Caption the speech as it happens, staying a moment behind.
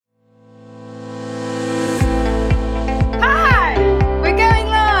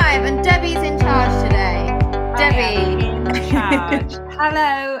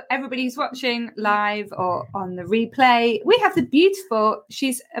Hello, everybody who's watching live or on the replay. We have the beautiful,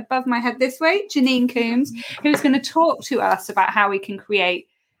 she's above my head this way, Janine Coombs, who's going to talk to us about how we can create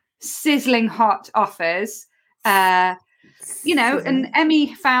sizzling hot offers. And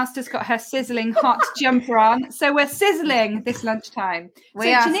Emmy Faust has got her sizzling hot jumper on. So we're sizzling this lunchtime.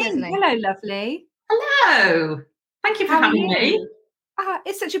 We are Janine, sizzling. hello, lovely. Hello. Thank you for having me.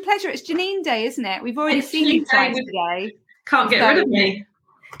 It's such a pleasure. It's Janine Day, isn't it? We've already seen you twice today. Can't get rid of me.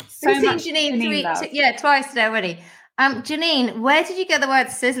 So We've seen Janine twice today already. Janine, where did you get the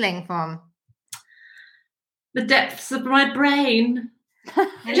word sizzling from? The depths of my brain.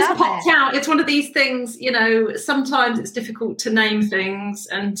 It just popped out. It's one of these things, sometimes it's difficult to name things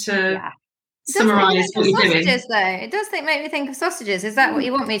and to summarise what you're doing. Sausages, though. It does make me think of sausages. Is that what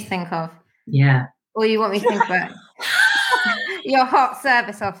you want me to think of? Yeah. Or you want me to think about your hot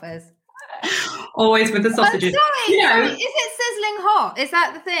service offers? Always with the sausages. Sorry, is it sizzling hot? Is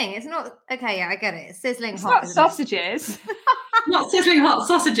that the thing? It's not. Okay, yeah, I get it. It's sizzling hot. It's not sausages. Not sizzling hot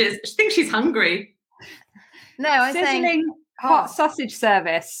sausages. I think she's hungry. No, I'm sizzling saying hot sausage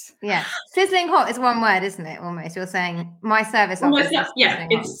service. Yeah, sizzling hot is one word, isn't it? Almost. You're saying my service offers.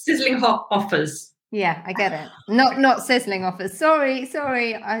 It's sizzling hot offers. Yeah, I get it. Not sizzling offers. Sorry.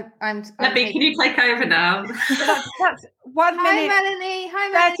 I'm. Debbie, can you take over now? That's 1 minute. Hi, Melanie.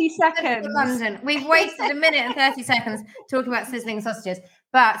 Hi, 30 seconds. London. We've wasted 1 minute and 30 seconds talking about sizzling sausages.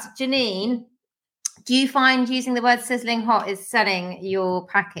 But Janine, do you find using the word sizzling hot is selling your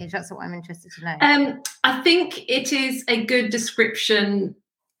package? That's what I'm interested to know. I think it is a good description.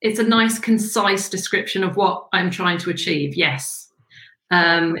 It's a nice, concise description of what I'm trying to achieve. Yes.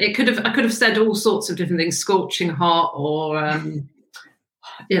 I could have said all sorts of different things, scorching hot or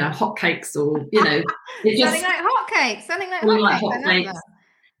hotcakes or selling like hotcakes.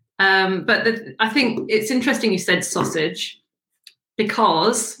 But I think it's interesting you said sausage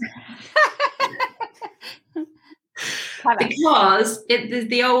because there's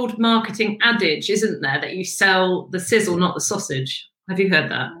the old marketing adage, isn't there, that you sell the sizzle, not the sausage. Have you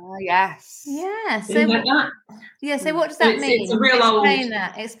heard that? Oh, yes. Yeah. So what does that mean? It's a real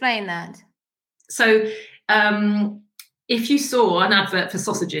Explain that. So if you saw an advert for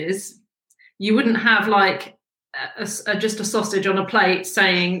sausages, you wouldn't have like just a sausage on a plate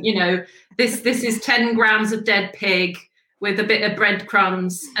saying, this is 10 grams of dead pig with a bit of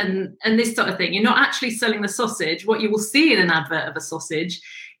breadcrumbs and this sort of thing. You're not actually selling the sausage. What you will see in an advert of a sausage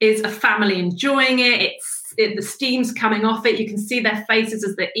is a family enjoying it. The steam's coming off it. You can see their faces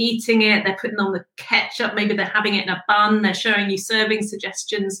as they're eating it. They're putting on the ketchup. Maybe they're having it in a bun. They're showing you serving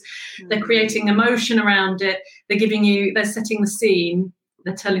suggestions. They're creating emotion around it. They're setting the scene.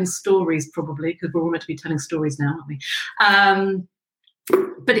 They're telling stories probably, because we're all meant to be telling stories now, aren't we?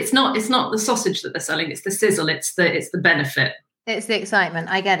 But it's not the sausage that they're selling. It's the sizzle. It's the benefit. It's the excitement.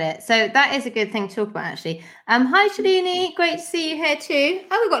 I get it. So that is a good thing to talk about, actually. Hi, Shalini. Great to see you here too.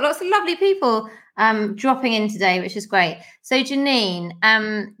 Oh, we've got lots of lovely people dropping in today, which is great. So Janine,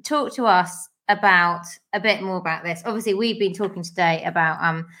 talk to us about a bit more about this. Obviously, we've been talking today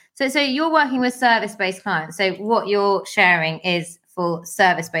about so you're working with service-based clients. So what you're sharing is for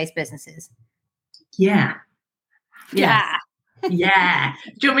service-based businesses. Yeah. Yeah. Yeah.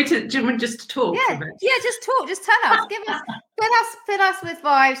 Do you want me just to talk? Yeah, just talk. Just tell us. Fill us with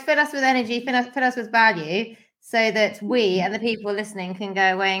vibes. Fill us with energy. Fill us with value, so that we and the people listening can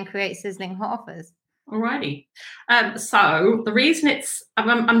go away and create sizzling hot offers. Alrighty. So the reason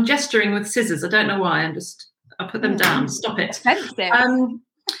I'm gesturing with scissors. I don't know why. I'll put them down. Stop it.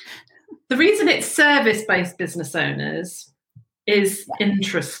 The reason it's service-based business owners is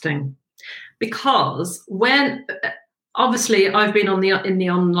interesting because when obviously I've been in the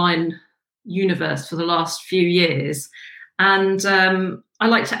online universe for the last few years, and I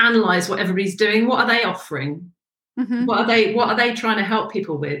like to analyze what everybody's doing. What are they offering? Mm-hmm. What are they trying to help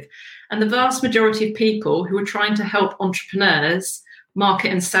people with? And the vast majority of people who are trying to help entrepreneurs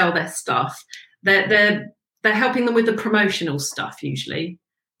market and sell their stuff, they're helping them with the promotional stuff usually.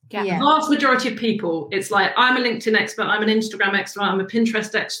 Yeah. The vast majority of people, it's like, I'm a LinkedIn expert, I'm an Instagram expert, I'm a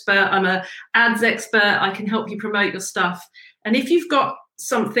Pinterest expert, I'm a ads expert, I can help you promote your stuff. And if you've got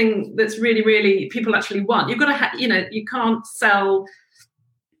something that's really, really people actually want, you've got to you can't sell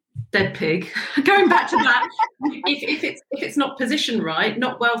dead pig. Going back to that, if it's not positioned right,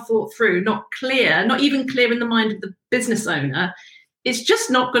 not well thought through, not clear, not even clear in the mind of the business owner, it's just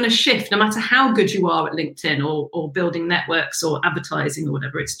not going to shift no matter how good you are at LinkedIn or building networks or advertising or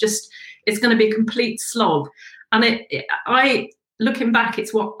whatever. It's going to be a complete slog. And looking back,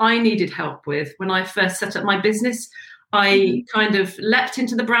 it's what I needed help with when I first set up my business. I kind of leapt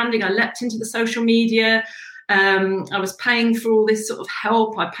into the branding. I leapt into the social media. I was paying for all this sort of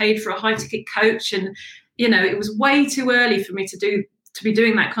help. I paid for a high ticket coach, and it was way too early for me to be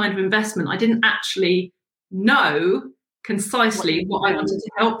doing that kind of investment. I didn't actually know concisely what I wanted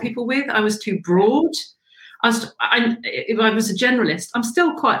to help people with. I was too broad. I was a generalist. I'm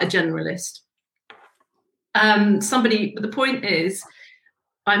still quite a generalist. But the point is,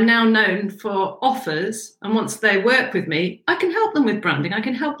 I'm now known for offers, and once they work with me, I can help them with branding, I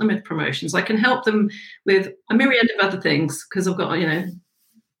can help them with promotions, I can help them with a myriad of other things, because I've got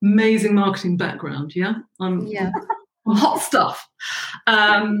amazing marketing background. I'm hot stuff.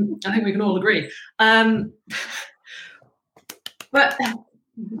 I think we can all agree. But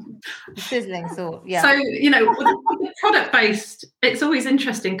sizzling sort, yeah. So with product based, it's always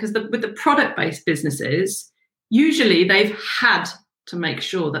interesting, because with the product based businesses, usually they've had to make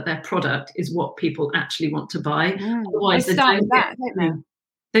sure that their product is what people actually want to buy. Otherwise, they don't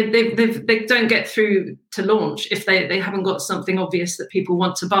get through to launch if they haven't got something obvious that people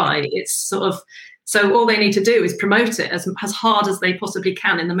want to buy. It's sort of, so all they need to do is promote it as hard as they possibly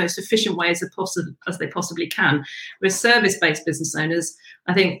can in the most efficient way as they possibly can. With service-based business owners,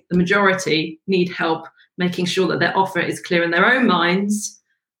 I think the majority need help making sure that their offer is clear in their own minds,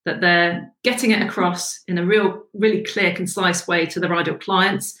 that they're getting it across in a really clear, concise way to their ideal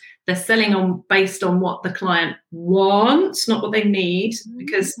clients. They're selling based on what the client wants, not what they need.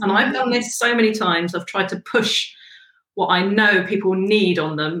 And I've done this so many times, I've tried to push what I know people need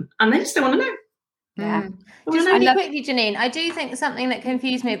on them, and they just don't want to know. Yeah. Just really quickly, Janine, I do think something that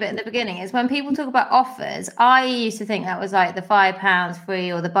confused me a bit at the beginning is when people talk about offers, I used to think that was like the £5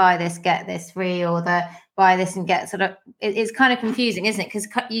 free, or the buy this, get this free, or the buy this and get sort of, it's kind of confusing, isn't it? Because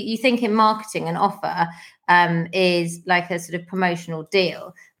you think in marketing an offer is like a sort of promotional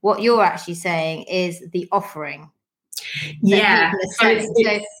deal. What you're actually saying is the offering. Yeah. So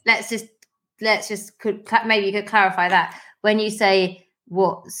let's just maybe you could clarify that. When you say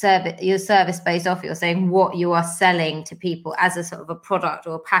your service-based offer, you're saying what you are selling to people as a sort of a product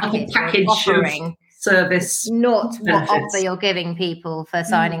or a package or offering, service, not benefits. What offer you're giving people for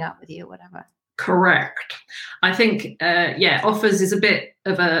signing up with you or whatever. Correct. I think offers is a bit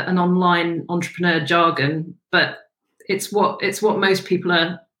of an online entrepreneur jargon, but it's what most people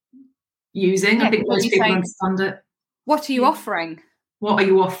are using. I think most people understand it. What are you offering? What are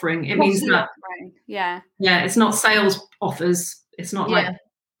you offering? It means that offering? Yeah, it's not sales offers. It's not like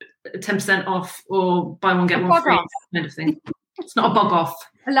 10% off or buy one get one free kind of thing. It's not a bug off.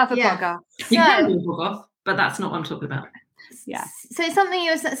 I love a bug off. You can do a bug off, but that's not what I'm talking about. Yeah. So something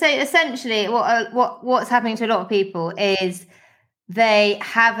you say essentially, what's happening to a lot of people is they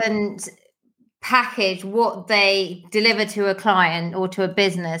haven't packaged what they deliver to a client or to a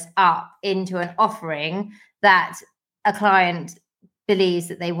business up into an offering that a client believes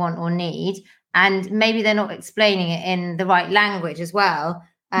that they want or need. And maybe they're not explaining it in the right language as well.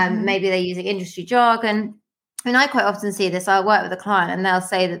 Maybe they're using industry jargon. And I quite often see this. I work with a client and they'll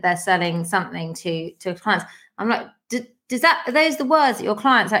say that they're selling something to clients. I'm like, are those the words that your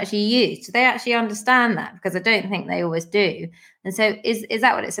clients actually use? Do they actually understand that? Because I don't think they always do. And so is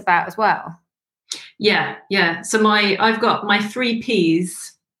that what it's about as well? Yeah. So I've got my 3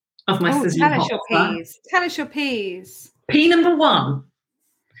 P's of my sizzling hot offer. Tell us your P's. P number 1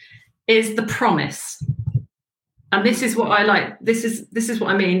 is the promise. And this is what I like. This is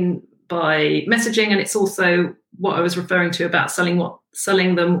what I mean by messaging, and it's also what I was referring to about selling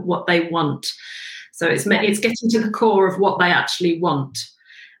them what they want. So it's getting to the core of what they actually want.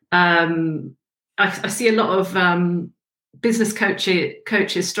 I see a lot of business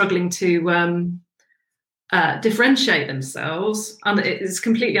coaches struggling to differentiate themselves, and it's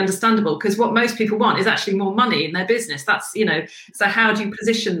completely understandable, because what most people want is actually more money in their business. That's so how do you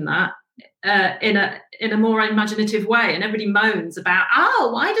position that in a more imaginative way? And everybody moans about,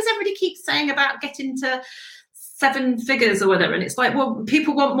 why does everybody keep saying about getting to 7 figures or whatever? And it's like, well,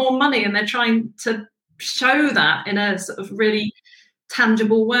 people want more money, and they're trying to show that in a sort of really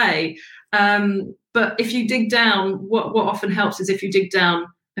tangible way. But if you dig down, what often helps is if you dig down,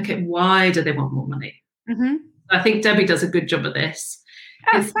 okay, why do they want more money? Mm-hmm. I think Debbie does a good job of this.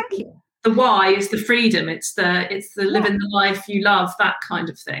 Thank you. The why is the freedom. It's the living the life you love, that kind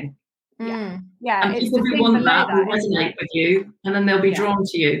of thing. Yeah. And people who want that will resonate with you, and then they'll be drawn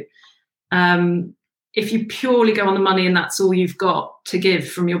to you. If you purely go on the money and that's all you've got to give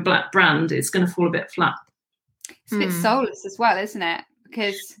from your black brand, it's going to fall a bit flat. It's a bit soulless as well, isn't it?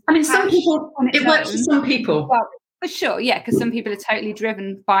 Because some people, it works for some people. Well, for sure, yeah, because some people are totally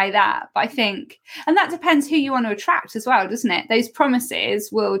driven by that. But I think, and that depends who you want to attract as well, doesn't it? Those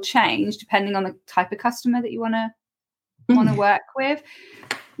promises will change depending on the type of customer that you want to work with.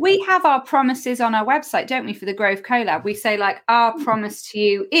 we have our promises on our website, don't we, for the Grove Collab? We say like, our promise to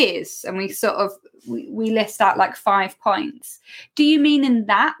you is, and we sort of, we list out like 5 points. Do you mean in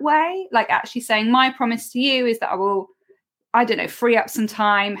that way? Like actually saying my promise to you is that I will, I don't know, free up some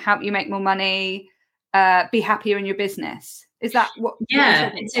time, help you make more money, be happier in your business. Is that what?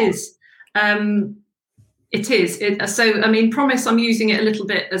 Yeah, it is. It is. So, I mean, promise, I'm using it a little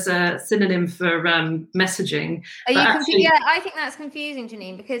bit as a synonym for messaging. Are you actually, yeah, I think that's confusing,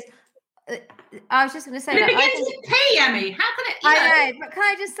 Janine, because I was just going to say, it begins with P, Emmy. How can it? I know, but can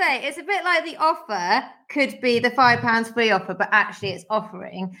I just say, it's a bit like the offer could be the £5 free offer, but actually it's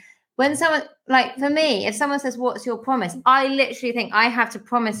offering. When someone, like for me, if someone says, what's your promise? I literally think I have to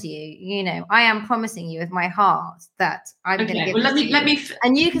promise you, you know, I am promising you with my heart that I'm going to give well, let me.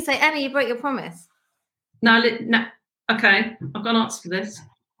 And you can say, Emmy, you broke your promise. No, okay, I've got an answer for this.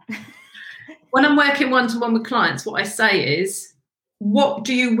 When I'm working one-to-one with clients, what I say is, what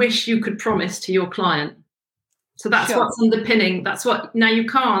do you wish you could promise to your client? So that's what's underpinning. That's what, now you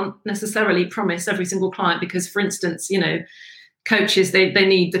can't necessarily promise every single client because, for instance, you know, coaches, they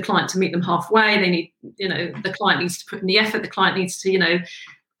need the client to meet them halfway. They need, you know, the client needs to put in the effort. The client needs to, you know,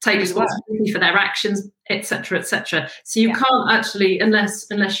 take responsibility for their actions, etc., etc. So you can't actually,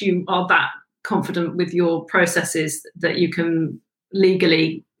 unless you are that confident with your processes that you can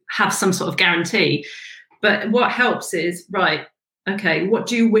legally have some sort of guarantee. But what helps is, right, okay, what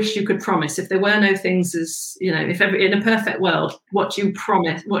do you wish you could promise? If there were no things as, you know, if ever in a perfect world, what do you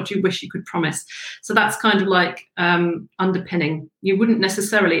promise? What do you wish you could promise? So that's kind of like underpinning. You wouldn't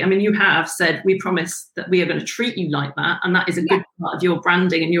necessarily, I mean, you have said, we promise that we are going to treat you like that. And that is a good part of your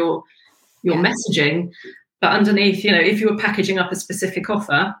branding and your messaging. But underneath, you know, if you were packaging up a specific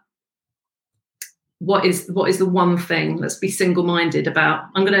offer, what is the one thing? Let's be single-minded about.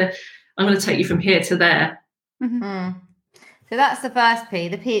 I'm gonna take you from here to there. Mm-hmm. So that's the first P.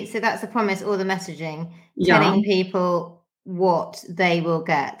 The P. So that's the promise or the messaging, telling people what they will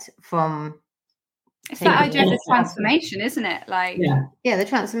get from. It's that idea of the transformation, isn't it? Like, yeah, the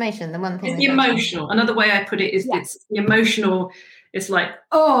transformation. The one thing. It's the emotional. Another way I put it is it's the emotional. It's like,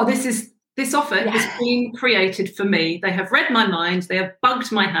 oh, this offer has been created for me. They have read my mind. They have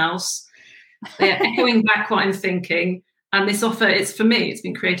bugged my house. They're echoing back what I'm thinking, and this offer is for me. It's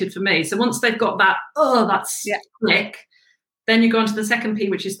been created for me. So once they've got that, that's click, then you go on to the second P,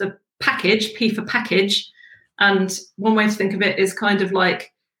 which is the package, P for package. And one way to think of it is kind of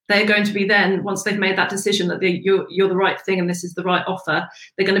like they're going to be then, once they've made that decision that you're the right thing and this is the right offer,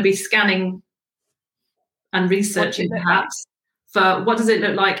 they're going to be scanning and researching perhaps for what does it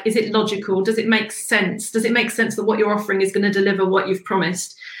look like? Is it logical? Does it make sense? Does it make sense that what you're offering is going to deliver what you've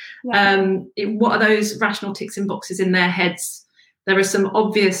promised? What are those rational ticks in boxes in their heads? There are some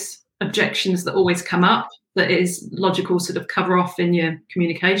obvious objections that always come up that is logical sort of cover off in your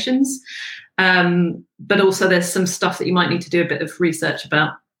communications, but also there's some stuff that you might need to do a bit of research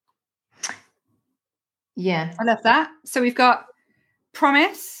about. Yeah, I love that. So we've got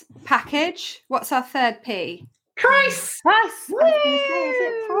promise, package. What's our third P? Price. Price. Is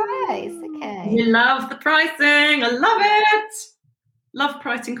it price? Okay. You love the pricing. I love it. Love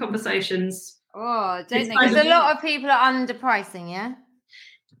pricing conversations. Oh, don't think because a lot of people are underpricing, yeah?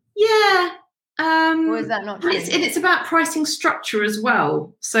 Yeah. Or is that not true? It's about pricing structure as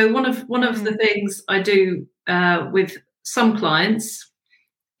well. So one of the things I do with some clients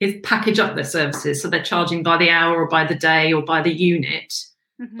is package up their services. So they're charging by the hour or by the day or by the unit,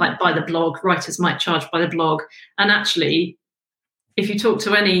 like by the blog. Writers might charge by the blog. And actually, if you talk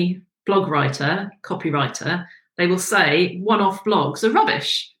to any blog writer, copywriter, they will say one-off blogs are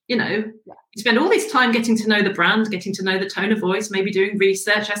rubbish. You know, you spend all this time getting to know the brand, getting to know the tone of voice, maybe doing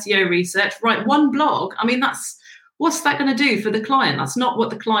research, SEO research, write one blog. I mean, what's that going to do for the client? That's not what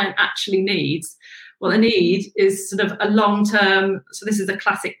the client actually needs. What they need is sort of a long-term, so this is a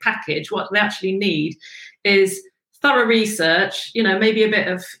classic package. What they actually need is thorough research, you know, maybe a bit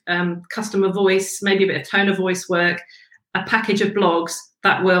of customer voice, maybe a bit of tone of voice work, a package of blogs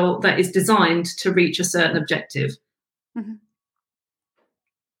that is designed to reach a certain objective. Mm-hmm.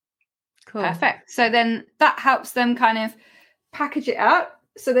 Cool. Perfect. So then that helps them kind of package it up.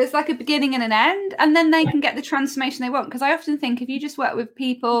 So there's like a beginning and an end, and then they can get the transformation they want. Because I often think if you just work with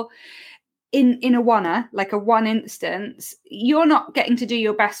people in a one instance, you're not getting to do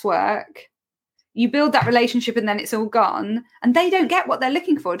your best work. You build that relationship and then it's all gone. And they don't get what they're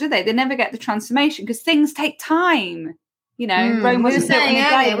looking for, do they? They never get the transformation because things take time. You know, Rome wasn't built in a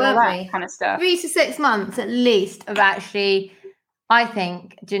day, all that kind of stuff. 3 to 6 months at least of actually, I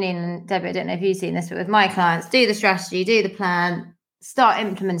think, Janine and Debbie, I don't know if you've seen this, but with my clients, do the strategy, do the plan, start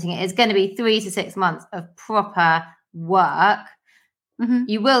implementing it. It's going to be 3 to 6 months of proper work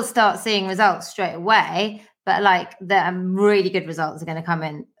you will start seeing results straight away, but like the really good results are going to come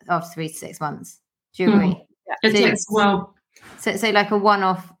in after 3 to 6 months. Do you agree? It takes well. So like a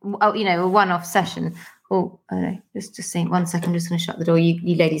one-off session. Oh, I don't know. Just saying 1 second. I'm just going to shut the door.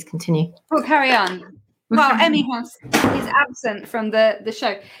 You ladies continue. We'll carry on. Well, Emmy is absent from the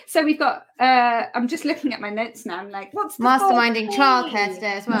show. So we've got, I'm just looking at my notes now. I'm like, what's the masterminding childcare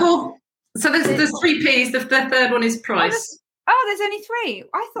today as well? So there's 3 Ps. The third one is price. There's only 3.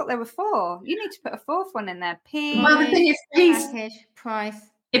 I thought there were 4. You need to put a 4th one in there. P. Well, the thing is, package, price.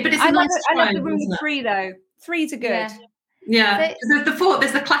 But it's I love the rule of 3 though. 3s are good. Yeah.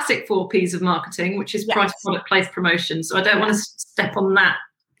 There's the classic 4 Ps of marketing, which is price, product, place, promotion. So I don't want to step on that.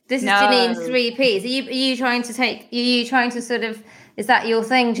 This is Janine's 3 Ps. Are you trying to sort of, is that your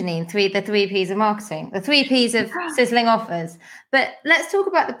thing, Janine? The 3 Ps of marketing, the 3 Ps of sizzling offers. But let's talk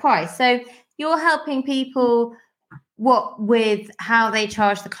about the price. So you're helping people with how they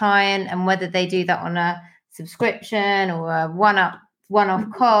charge the client and whether they do that on a subscription or a one-off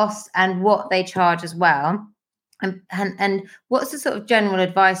cost and what they charge as well. And what's the sort of general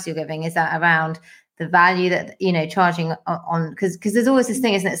advice you're giving? Is that around the value that, charging on, because there's always this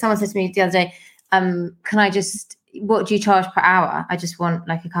thing, isn't it? Someone said to me the other day, what do you charge per hour? I just want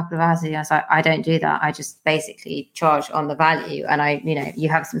like a couple of hours. I was like, I don't do that. I just basically charge on the value, and you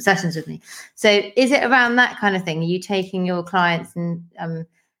have some sessions with me. So is it around that kind of thing? Are you taking your clients and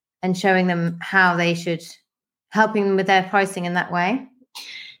showing them how they should, helping them with their pricing in that way?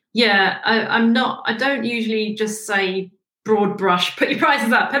 Yeah, I don't usually just say broad brush, put your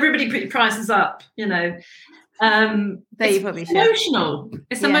prices up. Everybody put your prices up, It's emotional.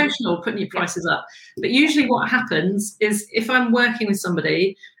 It's emotional putting your prices up. But usually what happens is if I'm working with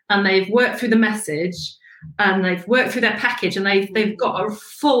somebody and they've worked through the message and they've worked through their package and they've got a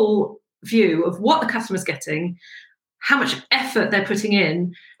full view of what the customer's getting, how much effort they're putting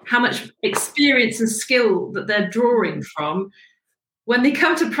in, how much experience and skill that they're drawing from, when they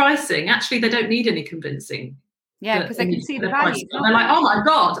come to pricing, actually they don't need any convincing. Yeah, because they can see the value. They're like, oh my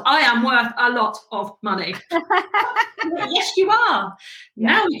God, I am worth a lot of money. Yes, you are.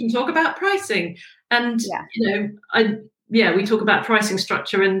 Now we can talk about pricing. And, we talk about pricing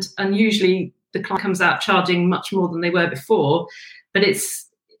structure and usually the client comes out charging much more than they were before, but it's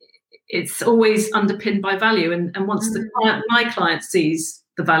always underpinned by value. And once my client sees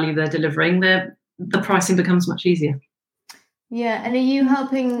the value they're delivering, the pricing becomes much easier. Yeah. And are you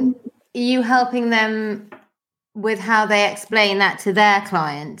helping them with how they explain that to their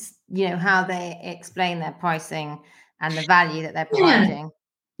clients, how they explain their pricing and the value that they're providing?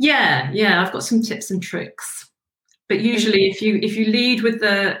 Yeah. I've got some tips and tricks, but usually if you lead with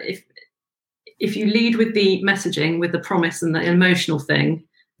if you lead with the messaging, with the promise and the emotional thing,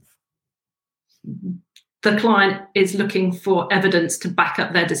 the client is looking for evidence to back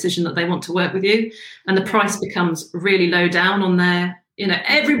up their decision that they want to work with you, and the price becomes really low down on their,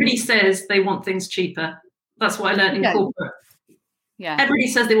 everybody says they want things cheaper. That's what I learned in corporate. Yeah. Everybody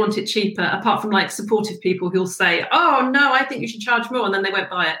says they want it cheaper, apart from like supportive people who'll say, oh no, I think you should charge more, and then they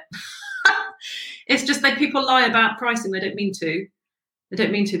won't buy it. It's just that people lie about pricing. They don't mean to.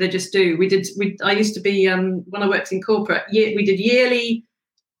 They just do. I used to be, when I worked in corporate, we did yearly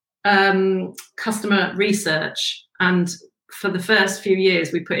customer research, and for the first few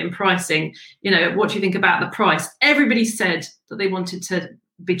years we put in pricing. What do you think about the price? Everybody said that they wanted to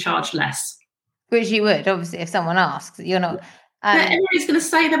be charged less. Which you would, obviously, if someone asks. You're not. Everybody's going to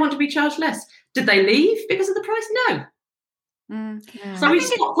say they want to be charged less. Did they leave because of the price? No. So we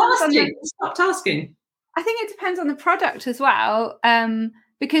stopped asking. I think it depends on the product as well,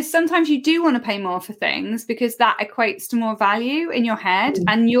 because sometimes you do want to pay more for things because that equates to more value in your head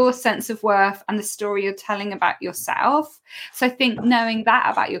and your sense of worth and the story you're telling about yourself. So I think knowing that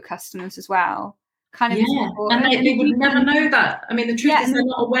about your customers as well kind of is important. And they would never know that. I mean, the truth is they're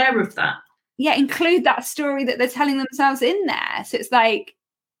not aware of that. Yeah, include that story that they're telling themselves in there. So it's like,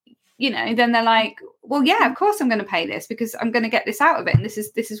 then they're like, well, yeah, of course I'm going to pay this because I'm going to get this out of it. And this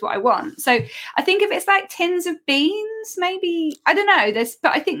is what I want. So I think if it's like tins of beans, maybe, I don't know.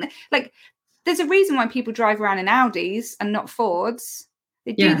 But I think there's a reason why people drive around in Audis and not Fords.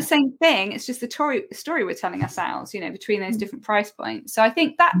 They do the same thing. It's just the story we're telling ourselves, between those different price points. So I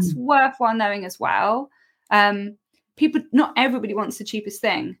think that's worthwhile knowing as well. Not everybody wants the cheapest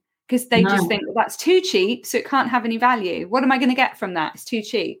thing, because they just think, well, that's too cheap, so it can't have any value. What am I going to get from that? It's too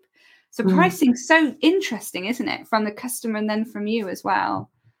cheap. So pricing's so interesting, isn't it? From the customer and then from you as well.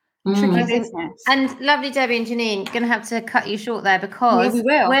 Tricky business. And lovely Debbie and Janine, going to have to cut you short there because we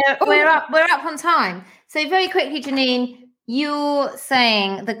will. We're up on time. So very quickly, Janine, you're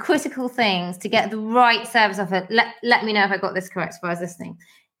saying the critical things to get the right service offer. Let me know if I got this correct if I was listening.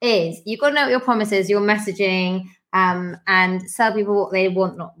 Is you've got to know what your promise is, your messaging, and sell people what they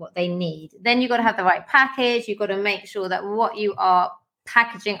want, not what they need. Then you've got to have the right package. You've got to make sure that what you are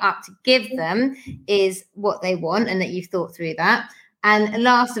packaging up to give them is what they want and that you've thought through that. And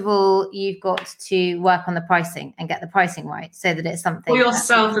last of all, you've got to work on the pricing and get the pricing right so that it's something for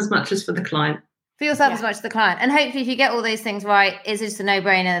yourself as much as for the client. For yourself as much as the client. And hopefully if you get all those things right, it's just a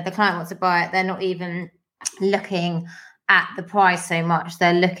no-brainer. The client wants to buy it. They're not even looking at the price so much.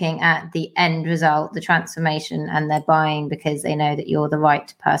 They're looking at the end result, the transformation, and they're buying because they know that you're the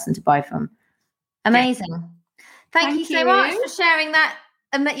right person to buy from. Amazing. Yeah. Thank you so much for sharing that.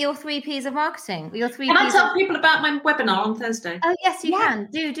 Your 3 Ps of marketing. Your 3 Can Ps I tell people about my webinar on Thursday? Oh yes, you can.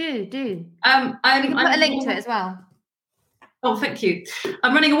 Do. You can put a link to it as well. Oh, thank you.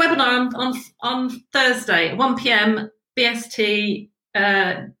 I'm running a webinar on Thursday at 1 p.m. BST,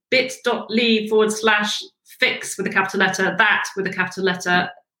 bit.ly/fix with a capital letter, that with a capital letter,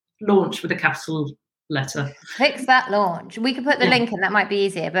 launch with a capital letter. Fix that launch. We could put the link in. That might be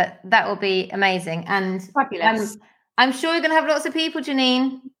easier, but that will be amazing. And fabulous. I'm sure you're going to have lots of people,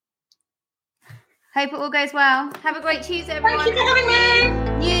 Janine. Hope it all goes well. Have a great Tuesday, everyone. Thank you for having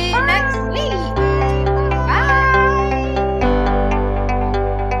me. See you next week.